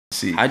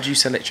see. How do you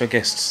select your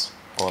guests?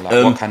 Or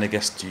like what kind of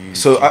guests do you?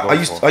 So do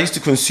you I used to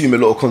consume a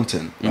lot of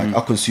content. Like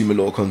I consume a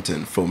lot of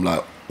content from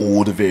like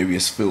all the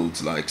various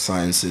fields, like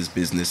sciences,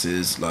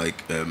 businesses, like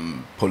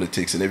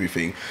politics and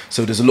everything.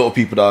 So there's a lot of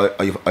people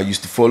that I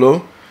used to follow.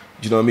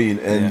 Do you know what I mean?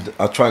 And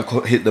I try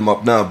and hit them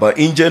up now. But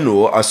in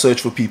general, I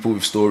search for people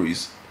with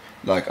stories.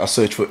 Like I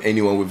search for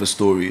anyone with a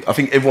story. I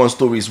think everyone's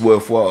story is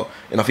worthwhile,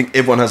 and I think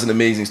everyone has an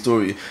amazing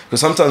story.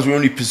 Because sometimes we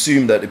only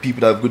presume that the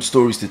people that have good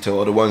stories to tell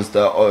are the ones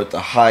that are at the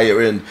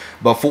higher end.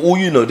 But for all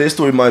you know, their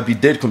story might be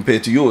dead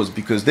compared to yours,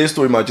 because their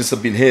story might just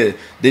have been here.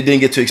 They didn't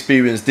get to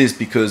experience this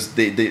because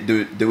they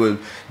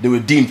were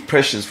deemed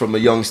precious from a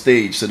young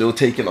stage, so they were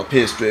taken up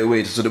here straight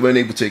away. So they weren't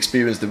able to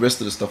experience the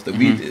rest of the stuff that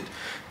we did.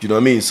 Do you know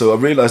what I mean? So I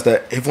realized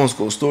that everyone's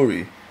got a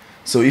story.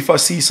 So if I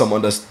see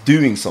someone that's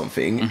doing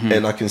something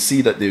and I can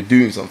see that they're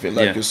doing something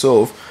like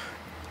yourself,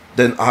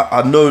 then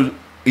I know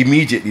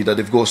immediately that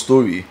they've got a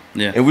story.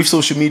 Yeah. And with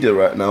social media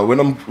right now,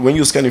 when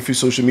you're scanning through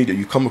social media,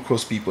 you come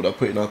across people that are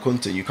putting out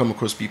content, you come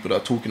across people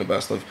that are talking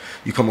about stuff,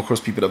 you come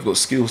across people that have got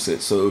skill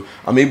sets. So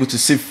I'm able to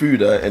sift through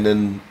that and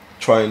then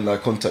try and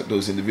like contact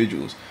those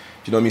individuals.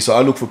 Do you know what I mean? So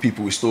I look for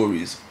people with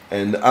stories,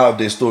 and out of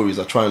their stories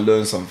I try and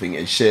learn something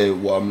and share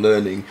what I'm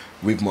learning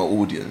with my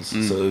audience.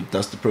 So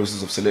that's the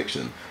process of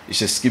selection. It's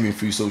just skimming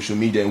through social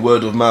media and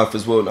word of mouth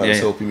as well. Now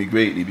it's helping me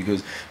greatly,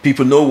 because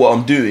people know what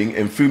I'm doing,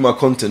 and through my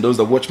content, those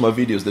that watch my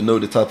videos, they know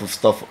the type of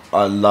stuff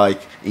I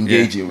like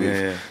engaging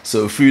with.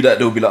 So through that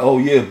they'll be like, oh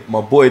yeah, my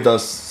boy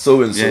does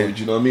so and so, do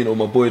you know what I mean? Or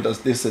my boy does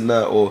this and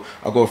that, or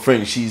I got a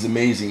friend, she's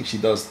amazing, she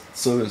does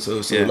so and so,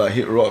 like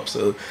hit her up.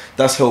 So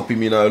that's helping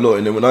me now a lot.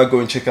 And then when I go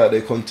and check out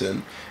their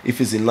content, if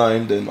it's in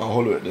line, then I'll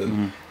holler at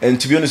them. And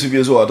to be honest with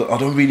you as well, I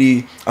don't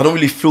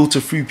really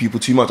filter through people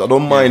too much. I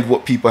don't mind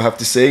what people have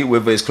to say,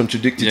 whether it's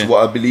contradicted to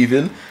what I believe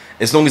in,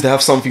 as long as they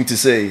have something to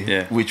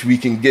say, which we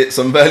can get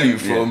some value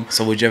from.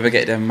 So would you ever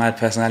get them mad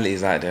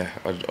personalities out there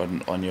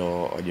on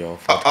your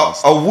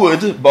podcast? I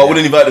would, but I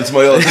wouldn't invite them to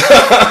my yard.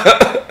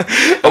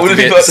 I wouldn't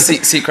invite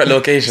secret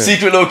location.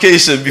 Secret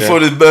location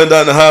before they burn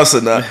down the house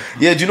and that.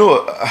 Yeah, do you know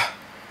what?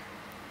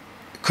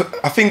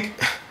 I think,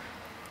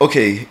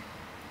 okay,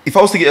 if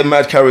I was to get a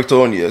mad character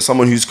on here,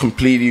 someone who's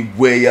completely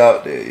way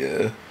out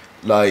there,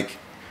 like,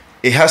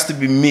 it has to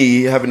be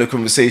me having a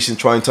conversation,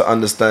 trying to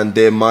understand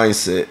their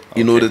mindset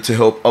in order to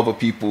help other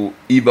people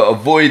either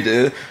avoid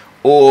it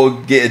or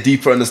get a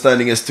deeper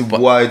understanding as to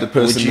why the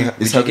person is having.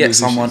 Would you get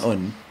someone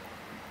on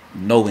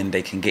knowing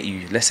they can get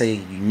you, let's say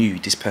you knew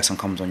this person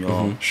comes on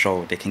your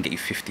show, they can get you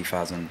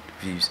 50,000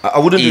 views? I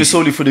wouldn't do it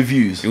solely for the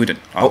views. You wouldn't?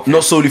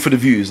 Not solely for the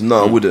views.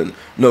 No, I wouldn't.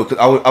 No, because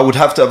I would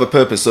have to have a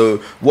purpose. So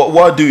what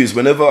I do is,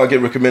 whenever I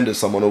get recommended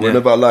someone, or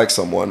whenever I like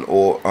someone,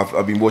 or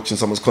I've been watching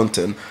someone's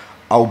content,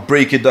 I'll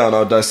break it down,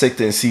 I'll dissect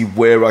it and see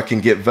where I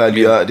can get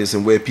value out of this,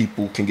 and where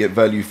people can get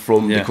value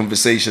from the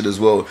conversation as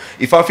well.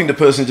 If I think the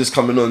person just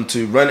coming on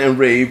to rant and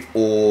rave,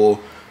 or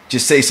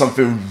just say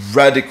something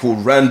radical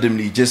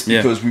randomly just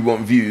because we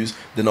want views,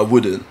 then I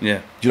wouldn't. Do you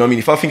know what I mean?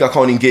 If I think I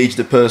can't engage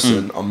the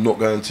person, I'm not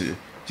going to,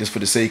 just for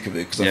the sake of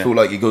it, because I feel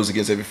like it goes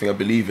against everything I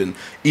believe in.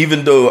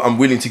 Even though I'm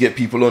willing to get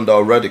people on that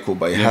are radical,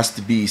 but it has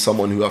to be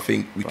someone who I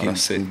think we can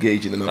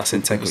engage in another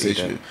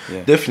conversation.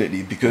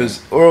 Definitely,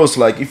 because or else,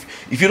 like,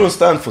 if you don't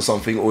stand for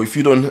something, or if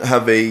you don't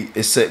have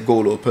a set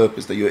goal or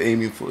purpose that you're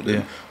aiming for,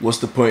 then what's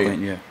the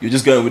point? You're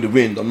just going with the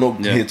wind. I'm not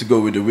here to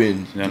go with the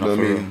wind. You know what I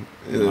mean?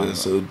 No,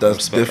 so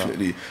that's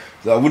definitely.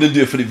 I wouldn't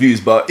do it for the views,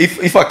 but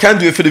if I can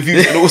do it for the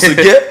views and also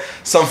get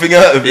something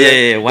out of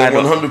it, then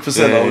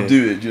 100% I would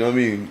do it. Do you know what I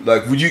mean?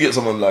 Like, would you get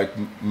someone like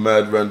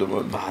mad random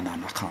on? No,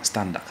 I can't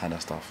stand that kind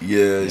of stuff.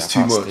 It's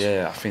too much.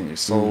 I think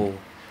it's so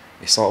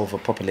it's so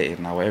overpopulated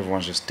now, where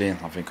everyone's just doing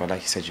something. Or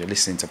like you said, you're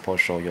listening to pod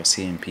show, you're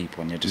seeing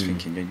people, and you're just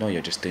thinking,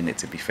 you're just doing it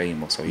to be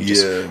famous, or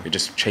you're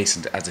just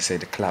chasing, as they say,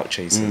 the clout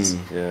chasers.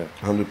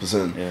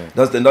 100%.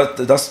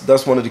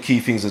 That's one of the key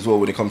things as well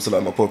when it comes to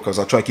like my podcast.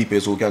 I try to keep it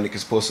as organic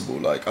as possible.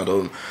 Like,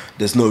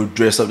 there's no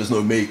dress up, there's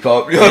no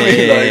makeup. You know what I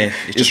mean? Like,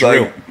 it's just like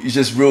real. It's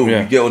just real.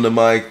 We get on the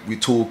mic, we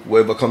talk,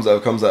 whatever comes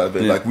out of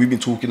it. Like, we've been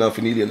talking now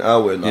for nearly an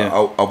hour, and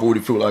I've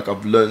already feel like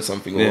I've learned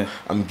something, or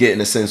I'm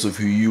getting a sense of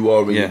who you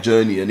are in your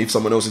journey. And if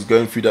someone else is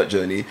going through that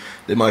journey,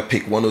 they might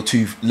pick one or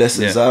two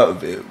lessons out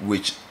of it,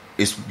 which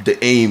is the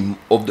aim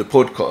of the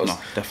podcast. No,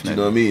 definitely. You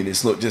know what I mean?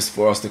 It's not just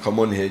for us to come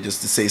on here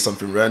just to say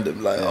something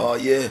random like,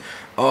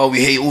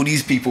 we hate all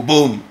these people,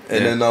 boom,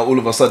 and then all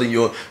of a sudden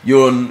you're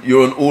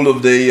on all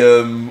of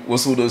the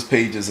what's all those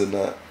pages and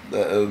that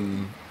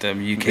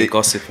UK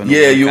gossip and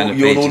you're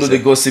on all of the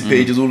gossip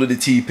pages, all of the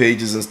tea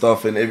pages and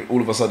stuff, and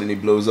all of a sudden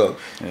it blows up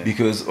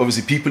because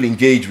obviously people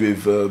engage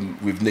with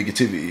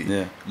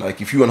negativity. Like,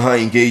 if you want high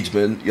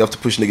engagement, you have to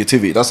push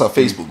negativity. That's how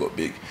Facebook got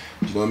big.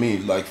 Do you know what I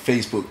mean? Like,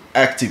 Facebook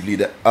actively,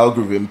 the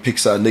algorithm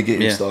picks out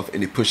negative stuff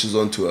and it pushes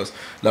onto us.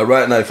 Like,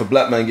 right now, if a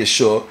black man gets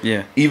shot,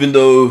 even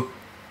though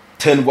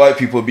 10 white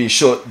people are being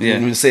shot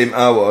in the same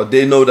hour,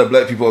 they know that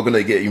black people are going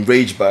to get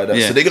enraged by that.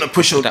 So they're going to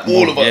push on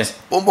all of us.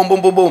 Boom, boom,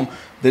 boom, boom, boom.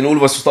 then all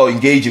of us start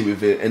engaging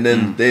with it, and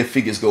then their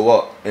figures go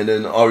up, and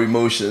then our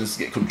emotions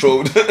get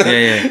controlled.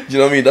 Yeah. Do you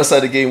know what I mean? That's how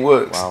the game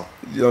works. Wow.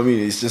 You know what I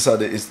mean? It's just how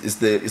it's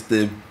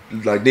the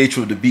like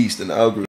nature of the beast and the algorithm.